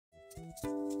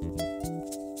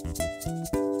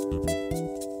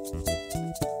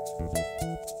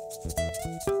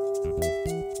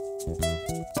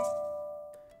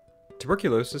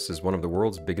Tuberculosis is one of the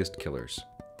world's biggest killers,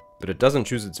 but it doesn't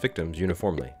choose its victims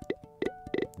uniformly.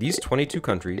 These 22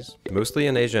 countries, mostly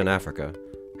in Asia and Africa,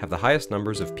 have the highest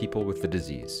numbers of people with the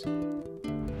disease.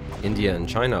 India and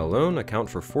China alone account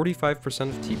for 45%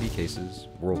 of TB cases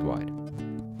worldwide.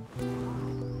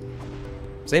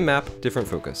 Same map, different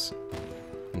focus.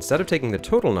 Instead of taking the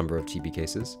total number of TB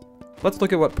cases, let's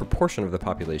look at what proportion of the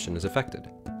population is affected.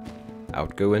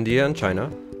 Out go India and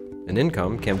China, and in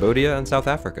come Cambodia and South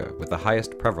Africa with the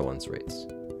highest prevalence rates.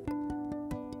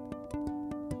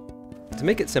 To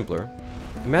make it simpler,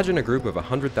 imagine a group of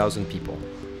 100,000 people.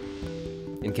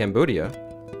 In Cambodia,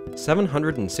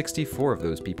 764 of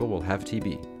those people will have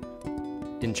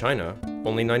TB. In China,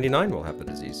 only 99 will have the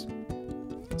disease.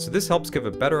 So this helps give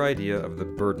a better idea of the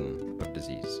burden of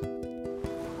disease.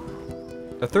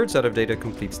 A third set of data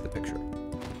completes the picture.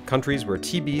 Countries where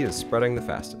TB is spreading the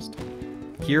fastest.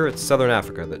 Here it's Southern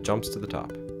Africa that jumps to the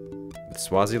top, with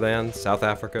Swaziland, South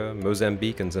Africa,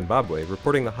 Mozambique, and Zimbabwe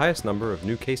reporting the highest number of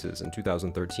new cases in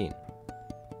 2013.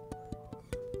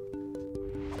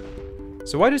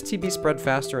 So why does TB spread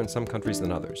faster in some countries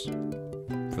than others?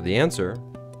 For the answer,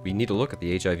 we need to look at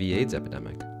the HIV/AIDS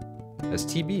epidemic, as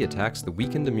TB attacks the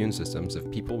weakened immune systems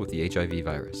of people with the HIV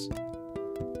virus.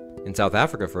 In South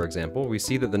Africa, for example, we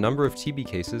see that the number of TB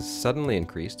cases suddenly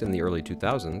increased in the early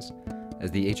 2000s as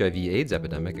the HIV/AIDS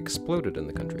epidemic exploded in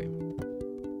the country.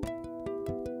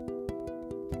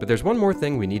 But there's one more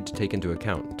thing we need to take into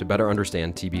account to better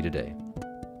understand TB today.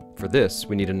 For this,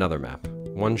 we need another map,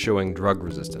 one showing drug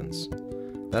resistance.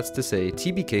 That's to say,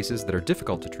 TB cases that are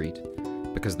difficult to treat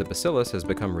because the bacillus has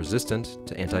become resistant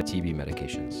to anti-TB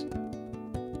medications.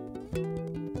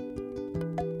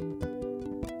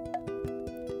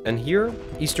 And here,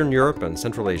 Eastern Europe and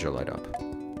Central Asia light up.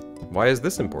 Why is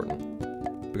this important?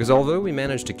 Because although we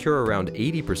managed to cure around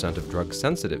 80% of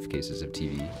drug-sensitive cases of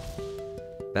TB,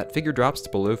 that figure drops to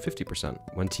below 50%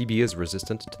 when TB is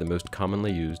resistant to the most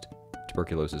commonly used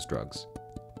tuberculosis drugs.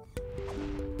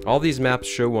 All these maps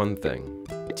show one thing.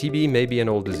 TB may be an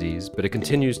old disease, but it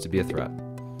continues to be a threat.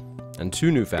 And two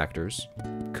new factors,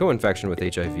 co-infection with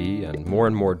HIV and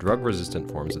more drug-resistant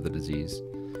forms of the disease,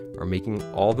 are making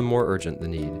all the more urgent the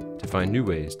need to find new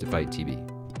ways to fight TB.